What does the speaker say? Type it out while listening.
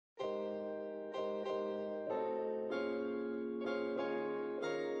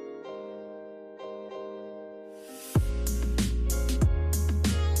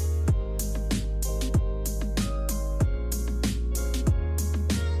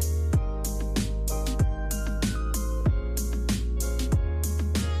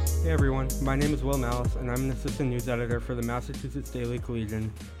everyone, my name is Will Mallas, and I'm an assistant news editor for the Massachusetts Daily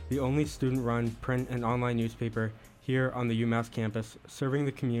Collegian, the only student-run print and online newspaper here on the UMass campus, serving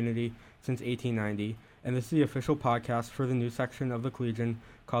the community since 1890, and this is the official podcast for the news section of the Collegian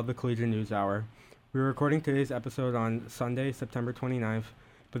called the Collegian News Hour. We're recording today's episode on Sunday, September 29th,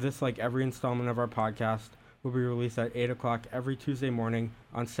 but this, like every installment of our podcast, will be released at 8 o'clock every Tuesday morning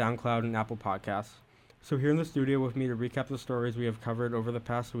on SoundCloud and Apple Podcasts. So here in the studio with me to recap the stories we have covered over the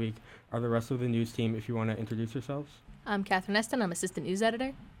past week are the rest of the news team, if you want to introduce yourselves. I'm Catherine Eston, I'm assistant news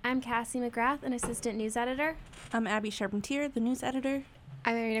editor. I'm Cassie McGrath, an assistant news editor. I'm Abby Charpentier, the news editor.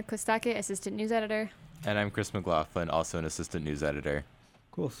 I'm Irina Kostake, assistant news editor. And I'm Chris McLaughlin, also an assistant news editor.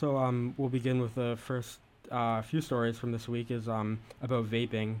 Cool, so we'll begin with the first few stories from this week is about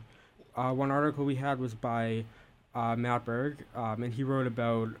vaping. One article we had was by Matt Berg, and he wrote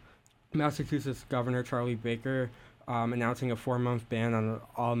about Massachusetts Governor Charlie Baker announcing a 4-month ban on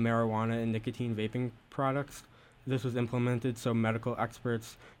all marijuana and nicotine vaping products. This was implemented so medical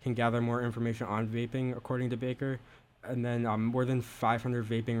experts can gather more information on vaping, according to Baker. And then more than 500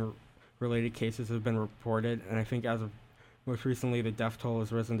 vaping-related cases have been reported, and I think as of most recently, the death toll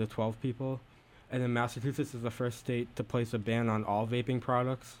has risen to 12 people. And then Massachusetts is the first state to place a ban on all vaping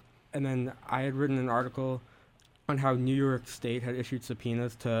products. And then I had written an article on how New York State had issued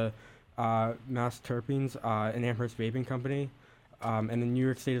subpoenas to Mass Terpenes, an Amherst vaping company, and the New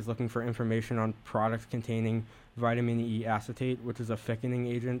York State is looking for information on products containing vitamin E acetate, which is a thickening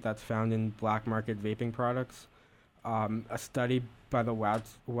agent that's found in black market vaping products. A study by the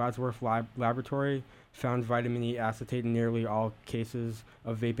Wadsworth Laboratory found vitamin E acetate in nearly all cases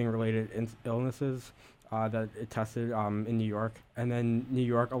of vaping-related illnesses that it tested in New York. And then New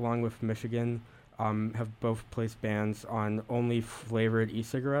York, along with Michigan, have both placed bans on only flavored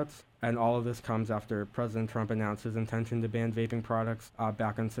e-cigarettes. And all of this comes after President Trump announced his intention to ban vaping products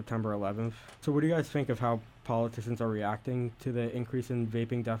back on September 11th. So what do you guys think of how politicians are reacting to the increase in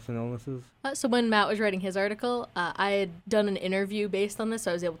vaping deaths and illnesses? So when Matt was writing his article, I had done an interview based on this,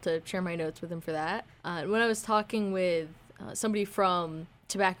 so I was able to share my notes with him for that. When I was talking with somebody from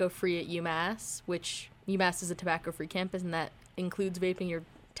Tobacco Free at UMass, which UMass is a tobacco-free campus, and that includes vaping. You're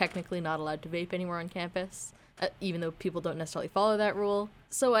technically not allowed to vape anywhere on campus, even though people don't necessarily follow that rule.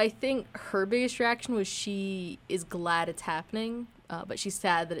 So I think her biggest reaction was she is glad it's happening, but she's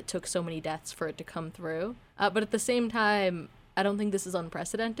sad that it took so many deaths for it to come through. But at the same time, I don't think this is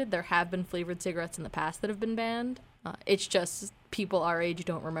unprecedented. There have been flavored cigarettes in the past that have been banned. It's just people our age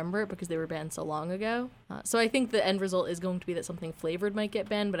don't remember it because they were banned so long ago. So I think the end result is going to be that something flavored might get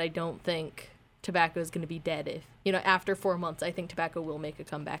banned, but I don't think tobacco is going to be dead if, after 4 months, I think tobacco will make a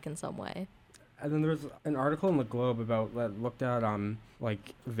comeback in some way. And then there's an article in the Globe about that looked at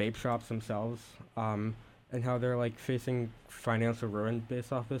vape shops themselves and how they're facing financial ruin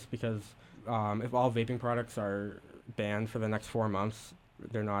based off this because if all vaping products are banned for the next 4 months,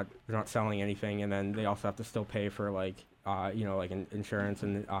 they're not selling anything, and then they also have to still pay for insurance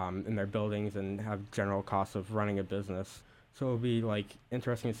and in their buildings and have general costs of running a business. So it'll be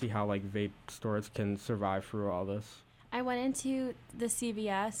interesting to see how vape stores can survive through all this. I went into the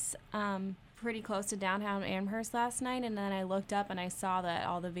CVS pretty close to downtown Amherst last night, and then I looked up and I saw that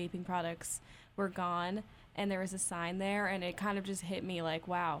all the vaping products were gone, and there was a sign there, and it kind of just hit me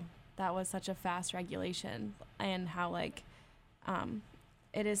wow, that was such a fast regulation, and how it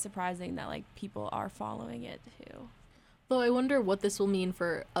is surprising that people are following it too. Though I wonder what this will mean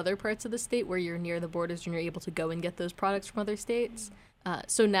for other parts of the state where you're near the borders and you're able to go and get those products from other states.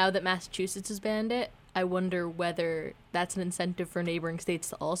 So now that Massachusetts has banned it, I wonder whether that's an incentive for neighboring states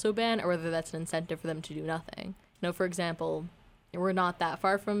to also ban or whether that's an incentive for them to do nothing. For example, we're not that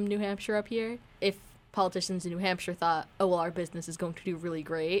far from New Hampshire up here. If politicians in New Hampshire thought, our business is going to do really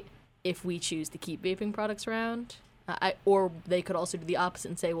great if we choose to keep vaping products around, or they could also do the opposite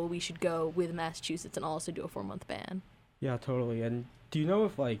and say, we should go with Massachusetts and also do a 4-month ban. Yeah, totally. And do you know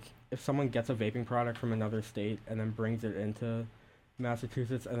if someone gets a vaping product from another state and then brings it into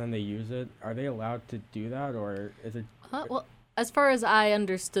Massachusetts and then they use it, are they allowed to do that, or is it? Well, as far as I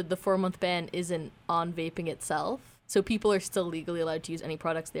understood, the 4-month ban isn't on vaping itself, so people are still legally allowed to use any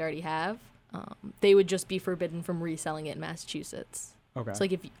products they already have. They would just be forbidden from reselling it in Massachusetts. Okay. So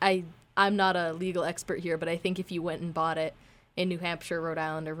if I'm not a legal expert here, but I think if you went and bought it in New Hampshire, Rhode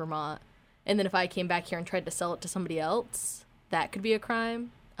Island, or Vermont, and then if I came back here and tried to sell it to somebody else, that could be a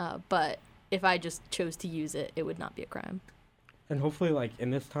crime. But if I just chose to use it, it would not be a crime. And hopefully, in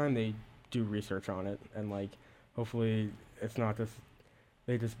this time, they do research on it, and hopefully it's not just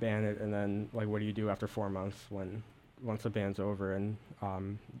they just ban it, and then what do you do after 4 months once the ban's over, and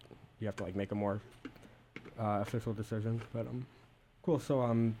you have to make a more official decision. But cool. So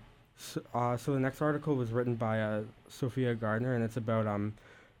So the next article was written by Sophia Gardner, and it's about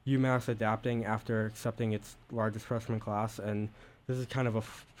UMass adapting after accepting its largest freshman class. And this is kind of a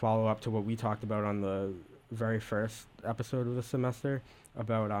follow-up to what we talked about on the very first episode of the semester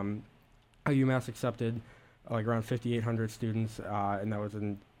about how UMass accepted like around 5,800 students, and that was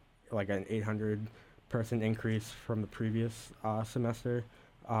an 800-person increase from the previous semester.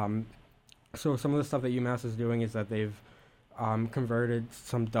 So some of the stuff that UMass is doing is that they've converted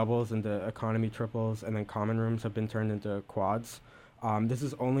some doubles into economy triples, and then common rooms have been turned into quads. This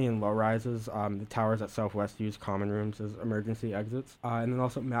is only in low rises. The towers at Southwest use common rooms as emergency exits. And then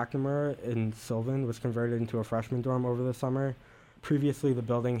also McNamara in Sylvan was converted into a freshman dorm over the summer. Previously, the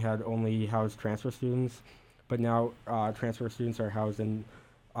building had only housed transfer students, but now transfer students are housed in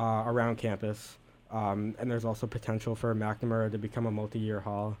around campus. And there's also potential for McNamara to become a multi-year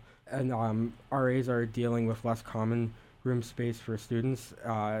hall. And RAs are dealing with less common room space for students,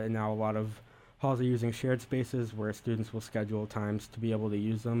 and now a lot of halls are using shared spaces where students will schedule times to be able to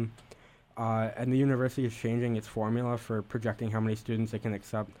use them. And the university is changing its formula for projecting how many students it can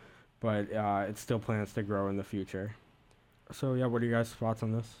accept, but it still plans to grow in the future. So yeah, what are your guys' thoughts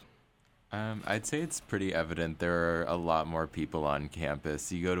on this? I'd say it's pretty evident there are a lot more people on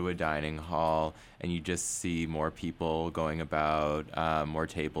campus. You go to a dining hall and you just see more people going about, more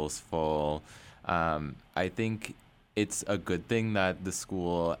tables full. I think it's a good thing that the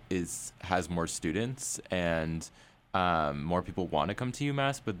school has more students and more people want to come to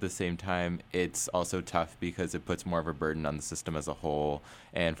UMass, but at the same time, it's also tough because it puts more of a burden on the system as a whole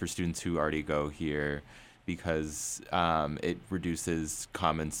and for students who already go here, because it reduces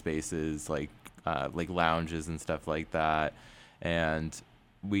common spaces like lounges and stuff like that. And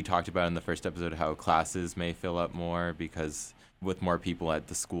we talked about in the first episode how classes may fill up more because with more people at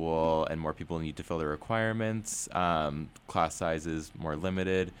the school and more people need to fill the requirements, class size is more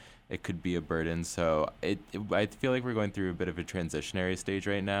limited. It could be a burden. So I feel like we're going through a bit of a transitionary stage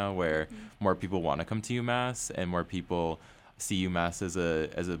right now where more people want to come to UMass and more people see UMass as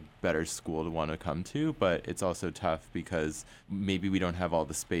a better school to want to come to, but it's also tough because maybe we don't have all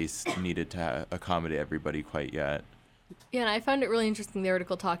the space needed to accommodate everybody quite yet. Yeah, and I found it really interesting, the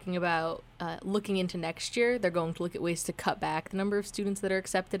article talking about looking into next year. They're going to look at ways to cut back the number of students that are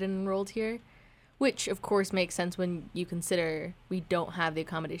accepted and enrolled here, which of course makes sense when you consider we don't have the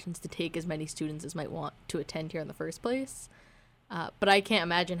accommodations to take as many students as might want to attend here in the first place. But I can't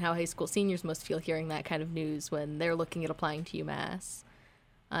imagine how high school seniors must feel hearing that kind of news when they're looking at applying to UMass.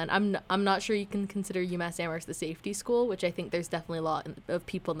 And I'm not sure you can consider UMass Amherst the safety school, which I think there's definitely a lot of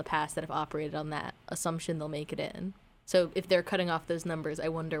people in the past that have operated on that assumption they'll make it in. So if they're cutting off those numbers, I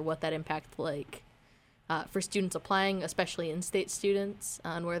wonder what that impact like for students applying, especially in-state students,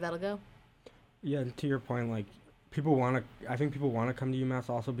 and where that'll go. Yeah, to your point, like I think people want to come to UMass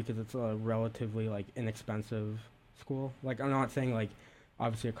also because it's a relatively like inexpensive school. Like I'm not saying like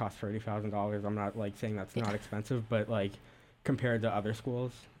obviously it costs $30,000. I'm not like saying that's not expensive, but like compared to other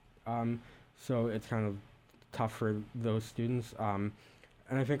schools, so it's kind of tough for those students. And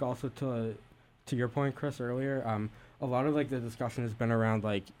I think also to your point, Chris, earlier, a lot of like the discussion has been around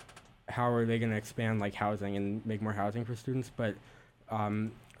like how are they going to expand like housing and make more housing for students, but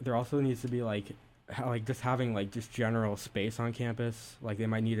there also needs to be like just having like just general space on campus. Like they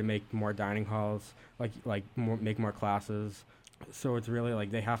might need to make more dining halls, make more classes. So it's really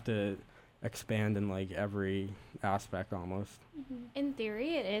like they have to expand in like every aspect almost. In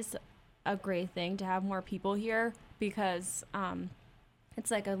theory, it is a great thing to have more people here because it's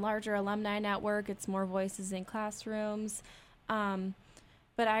like a larger alumni network. It's more voices in classrooms.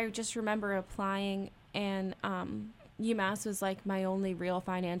 But I just remember applying and UMass was like my only real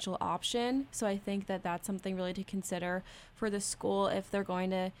financial option. So I think that that's something really to consider for the school if they're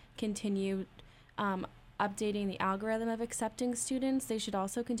going to continue updating the algorithm of accepting students. They should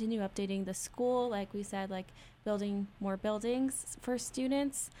also continue updating the school, like we said, like building more buildings for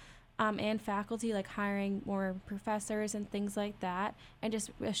students. And faculty, like hiring more professors and things like that, and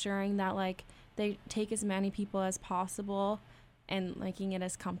just assuring that like they take as many people as possible and making it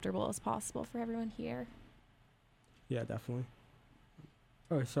as comfortable as possible for everyone here. Yeah, definitely.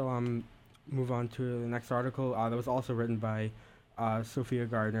 Okay, so move on to the next article that was also written by Sophia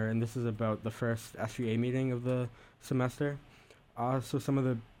Gardner, and this is about the first SGA meeting of the semester. So some of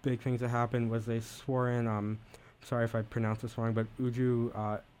the big things that happened was they swore in, sorry if I pronounced this wrong, but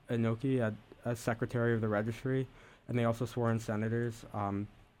Uju Inoki as secretary of the registry, and they also swore in senators.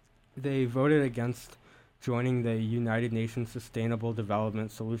 They voted against joining the United Nations Sustainable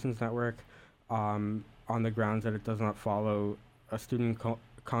Development Solutions Network on the grounds that it does not follow a student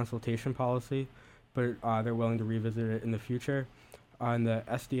consultation policy, but they're willing to revisit it in the future. And the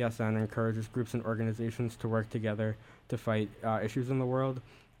SDSN encourages groups and organizations to work together to fight issues in the world.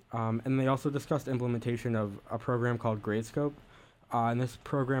 And they also discussed implementation of a program called GradeScope. And this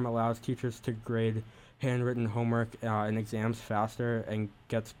program allows teachers to grade handwritten homework and exams faster and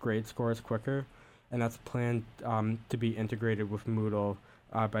gets grade scores quicker. And that's planned to be integrated with Moodle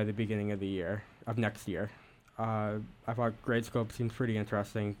by the beginning of next year. I thought GradeScope seems pretty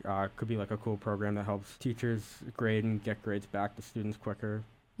interesting. Could be like a cool program that helps teachers grade and get grades back to students quicker.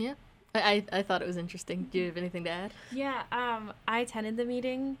 Yeah. I thought it was interesting. Do you have anything to add? Yeah, I attended the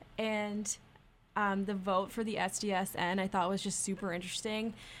meeting, and the vote for the SDSN I thought was just super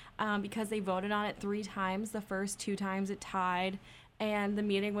interesting because they voted on it 3 times. The first 2 times it tied, and the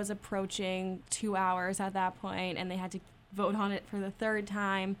meeting was approaching 2 hours at that point, and they had to vote on it for the 3rd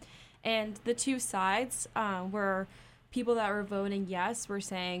time. And the 2 sides were people that were voting yes were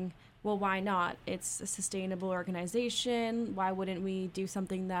saying, well, why not? It's a sustainable organization. Why wouldn't we do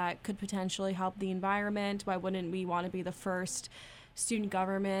something that could potentially help the environment? Why wouldn't we want to be the first student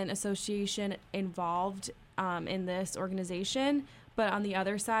government association involved in this organization? But on the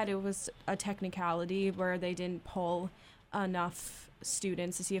other side, it was a technicality where they didn't poll enough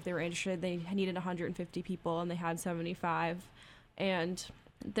students to see if they were interested. They needed 150 people, and they had 75. And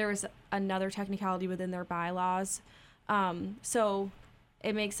there was another technicality within their bylaws. So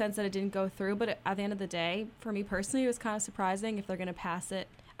it makes sense that it didn't go through, but at the end of the day, for me personally, it was kind of surprising if they're going to pass it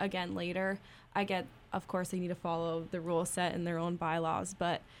again later. I get, of course, they need to follow the rules set in their own bylaws,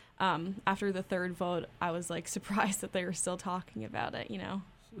 but after the 3rd vote, I was like surprised that they were still talking about it, you know?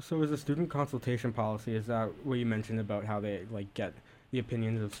 So is the student consultation policy, is that what you mentioned about how they like get the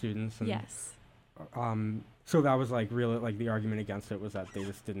opinions of students? And, Yes. So that was like really like the argument against it was that they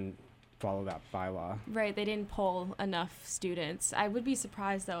just didn't follow that bylaw. Right, they didn't poll enough students. I would be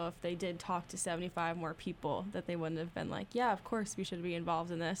surprised, though, if they did talk to 75 more people, that they wouldn't have been like, yeah, of course we should be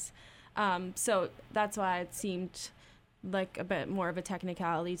involved in this. So that's why it seemed like a bit more of a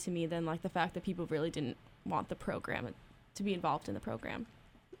technicality to me than like the fact that people really didn't want the program to be involved in the program.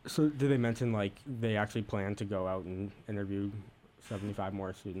 So did they mention like they actually plan to go out and interview 75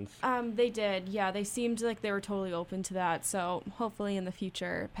 more students? They did, yeah. They seemed like they were totally open to that. So hopefully in the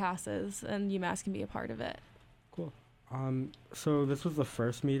future it passes and UMass can be a part of it. Cool. So this was the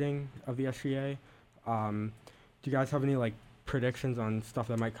first meeting of the SGA. Do you guys have any like predictions on stuff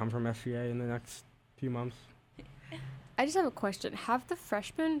that might come from SGA in the next few months? I just have a question. Have the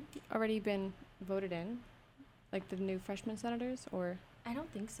freshmen already been voted in? Like the new freshman senators, or? I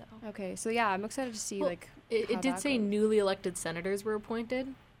don't think so. Okay, so yeah, I'm excited to see Well, like It how did that say goes. newly elected senators were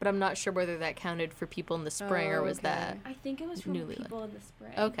appointed, but I'm not sure whether that counted for people in the spring or was okay. that I think it was from Newly people in the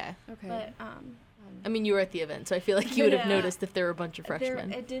spring. okay. Okay. But I mean, you were at the event, so I feel like you would have Yeah. noticed if there were a bunch of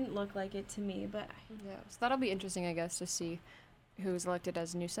freshmen. it didn't look like it to me, but yeah, so that'll be interesting, I guess, to see who's elected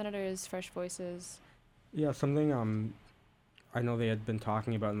as new senators, fresh voices. Yeah, something I know they had been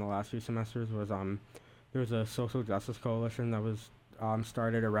talking about in the last few semesters was there was a social justice coalition that was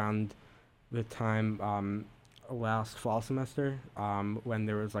started around the time last fall semester when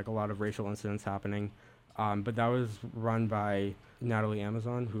there was like a lot of racial incidents happening, but that was run by Natalie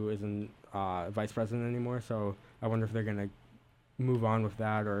Amazon, who isn't vice president anymore. So I wonder if they're gonna move on with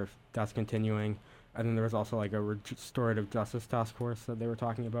that or if that's continuing. And then there was also like a restorative justice task force that they were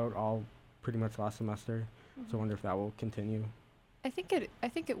talking about all pretty much last semester. So I wonder if that will continue. I think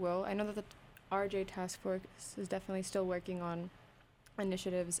it will. I know that the RJ task force is definitely still working on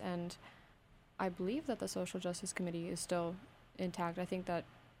initiatives, and I believe that the social justice committee is still intact. I think that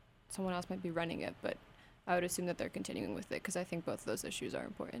someone else might be running it, but I would assume that they're continuing with it because I think both of those issues are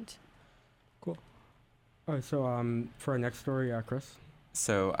important. All right, so for our next story, Chris.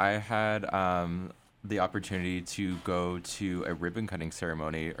 So I had the opportunity to go to a ribbon cutting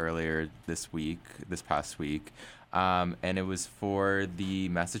ceremony earlier this past week, and it was for the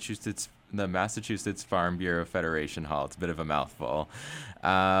Massachusetts Farm Bureau Federation Hall. It's a bit of a mouthful,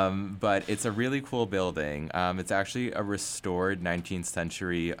 but it's a really cool building. It's actually a restored 19th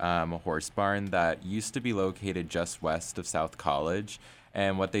century horse barn that used to be located just west of South College.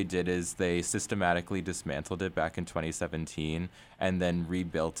 And what they did is they systematically dismantled it back in 2017 and then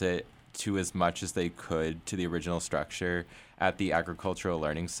rebuilt it to as much as they could to the original structure at the Agricultural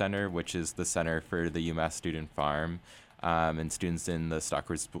Learning Center, which is the center for the UMass Student Farm and students in the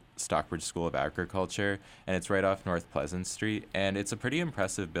Stockbridge School of Agriculture. And it's right off North Pleasant Street. And it's a pretty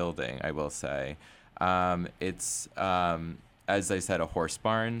impressive building, I will say. It's, as I said, a horse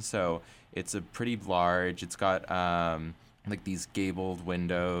barn. So it's a pretty large, it's got like these gabled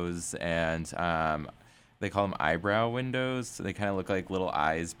windows, and they call them eyebrow windows. So they kind of look like little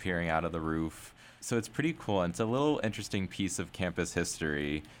eyes peering out of the roof. So it's pretty cool. And it's a little interesting piece of campus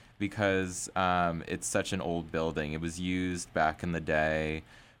history because it's such an old building. It was used back in the day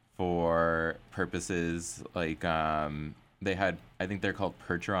for purposes like they had, I think they're called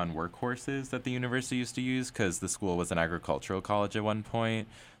Percheron workhorses that the university used to use because the school was an agricultural college at one point.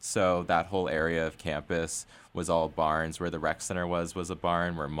 So that whole area of campus was all barns. Where the rec center was a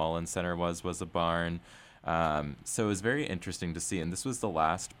barn. Where Mullen Center was a barn. So it was very interesting to see. And this was the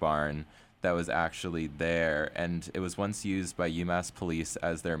last barn that was actually there. And it was once used by UMass police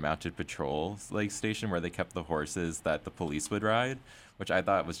as their mounted patrol station where they kept the horses that the police would ride, which I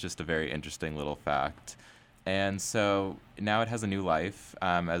thought was just a very interesting little fact. And so now it has a new life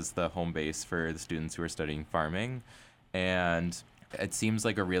as the home base for the students who are studying farming. And it seems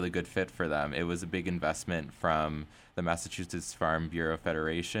like a really good fit for them. It was a big investment from the Massachusetts Farm Bureau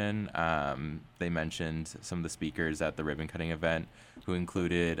Federation. They mentioned some of the speakers at the ribbon cutting event who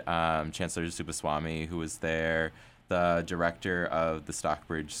included Chancellor Subaswamy, who was there, the director of the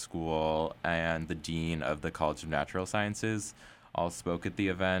Stockbridge School, and the dean of the College of Natural Sciences all spoke at the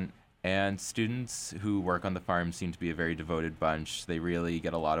event. And students who work on the farm seem to be a very devoted bunch. They really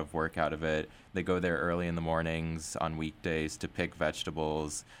get a lot of work out of it. They go there early in the mornings on weekdays to pick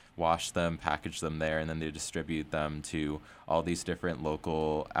vegetables, wash them, package them there, and then they distribute them to all these different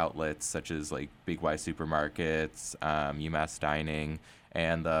local outlets such as like Big Y supermarkets, UMass Dining,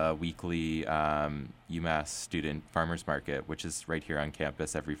 and the weekly UMass Student Farmers Market, which is right here on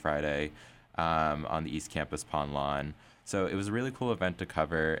campus every Friday on the East Campus Pond Lawn. So it was a really cool event to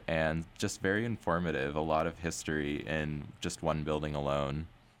cover and just very informative, a lot of history in just one building alone.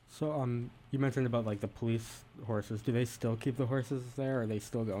 So you mentioned about like the police horses. Do they still keep the horses there? Or are they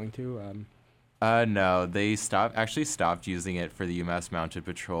still going to? No, they stopped using it for the UMass Mounted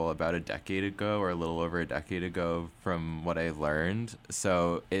Patrol about a decade ago, or a little over a decade ago from what I learned.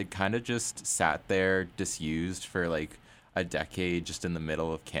 So it kind of just sat there disused for like a decade just in the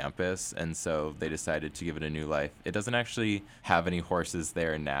middle of campus, and so they decided to give it a new life. It doesn't actually have any horses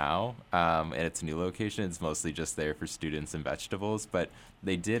there now, and it's a new location. It's mostly just there for students and vegetables, but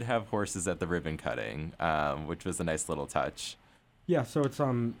they did have horses at the ribbon cutting, which was a nice little touch. Yeah, so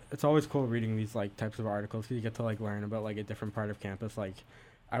it's always cool reading these like types of articles because you get to like learn about like a different part of campus. Like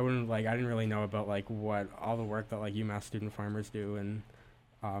I didn't really know about like what all the work that like UMass student farmers do and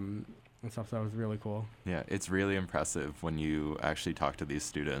stuff. So that was really cool. Yeah, it's really impressive when you actually talk to these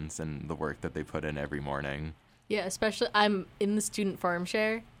students and the work that they put in every morning. Yeah, especially I'm in the student farm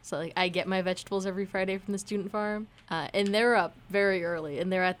share, so like I get my vegetables every Friday from the student farm, and they're up very early,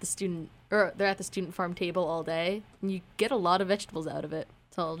 and they're at the student farm table all day, and you get a lot of vegetables out of it.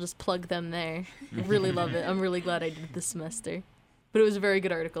 So I'll just plug them there. I really love it. I'm really glad I did it this semester. But it was a very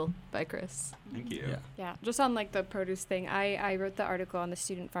good article by Chris. Thank you. Yeah, just on like the produce thing, I wrote the article on the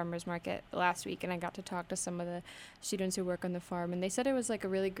student farmers market last week, and I got to talk to some of the students who work on the farm, and they said it was like a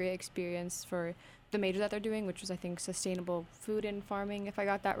really great experience for the major that they're doing, which was I think sustainable food and farming, if I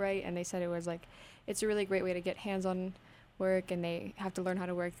got that right. And they said it was like it's a really great way to get hands-on work, and they have to learn how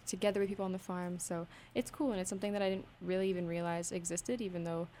to work together with people on the farm. So it's cool, and it's something that I didn't really even realize existed, even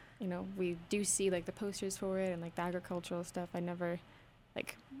though we do see like the posters for it and like the agricultural stuff. I never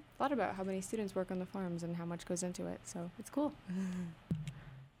like thought about how many students work on the farms and how much goes into it. So it's cool.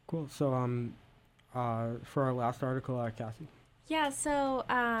 Cool. So for our last article, Cassie. Yeah, so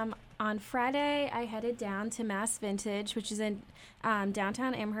on Friday, I headed down to Mass Vintage, which is in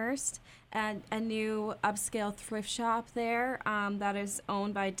downtown Amherst, and a new upscale thrift shop there that is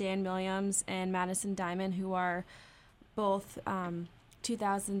owned by Dan Williams and Madison Diamond, who are both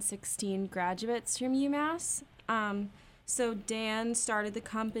 2016 graduates from UMass. So Dan started the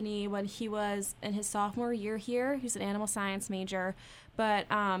company when he was in his sophomore year here. He's an animal science major, but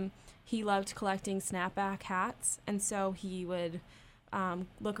he loved collecting snapback hats, and so he would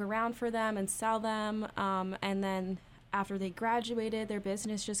look around for them and sell them. And then after they graduated, their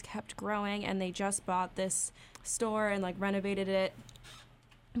business just kept growing, and they just bought this store and like renovated it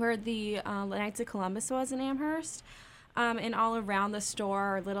where the Knights of Columbus was in Amherst. And all around the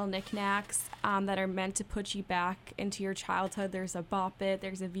store are little knickknacks that are meant to put you back into your childhood. There's a Bop It,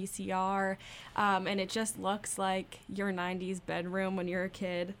 there's a VCR, and it just looks like your 90s bedroom when you're a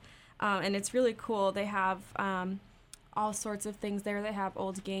kid. And it's really cool. They have all sorts of things there. They have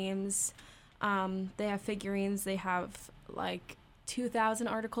old games. They have figurines. They have like 2,000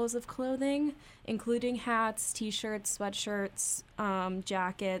 articles of clothing, including hats, t-shirts, sweatshirts,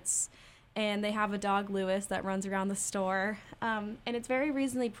 jackets. And they have a dog, Lewis, that runs around the store. And it's very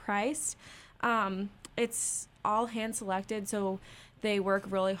reasonably priced. It's all hand-selected, so they work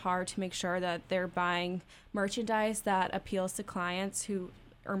really hard to make sure that they're buying merchandise that appeals to clients who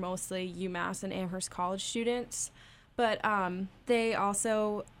are mostly UMass and Amherst College students. But they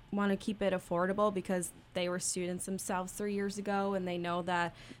also want to keep it affordable because they were students themselves 3 years ago, and they know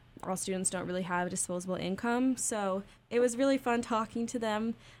that all students don't really have disposable income. So it was really fun talking to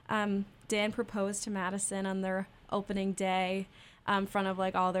them. Dan proposed to Madison on their opening day in front of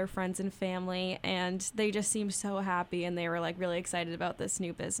like all their friends and family, and they just seemed so happy, and they were like really excited about this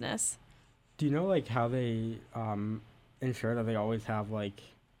new business. Do you know like how they ensure that they always have like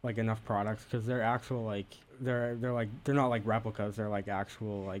enough products? Because they're actual like they're not like replicas, they're like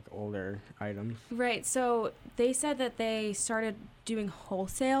actual like older items. Right. So they said that they started doing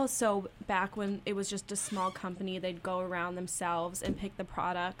wholesale. So back when it was just a small company, they'd go around themselves and pick the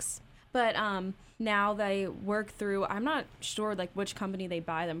products. But now they work through, I'm not sure like which company they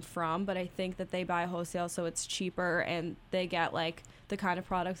buy them from, but I think that they buy wholesale so it's cheaper and they get like the kind of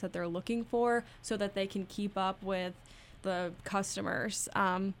products that they're looking for so that they can keep up with the customers,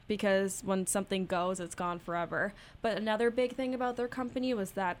 because when something goes, it's gone forever. But another big thing about their company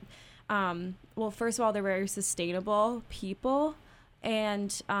was that, well, first of all, they're very sustainable people,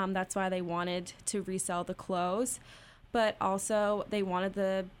 and that's why they wanted to resell the clothes. But also, they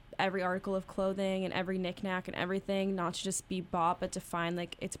wanted every article of clothing and every knickknack and everything not to just be bought, but to find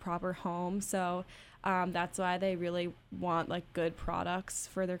like its proper home. So that's why they really want like good products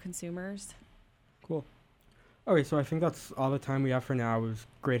for their consumers. Cool. Okay, so I think that's all the time we have for now. It was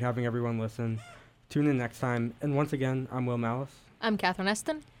great having everyone listen. Tune in next time. And once again, I'm Will Mallas. I'm Catherine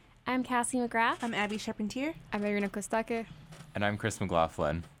Eston. I'm Cassie McGrath. I'm Abby Charpentier. I'm Irina Kostake. And I'm Chris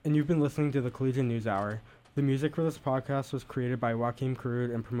McLaughlin. And you've been listening to the Collegiate News Hour. The music for this podcast was created by Joaquim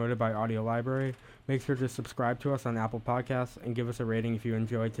Karud and promoted by Audio Library. Make sure to subscribe to us on Apple Podcasts and give us a rating if you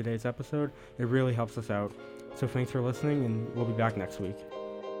enjoyed today's episode. It really helps us out. So thanks for listening, and we'll be back next week.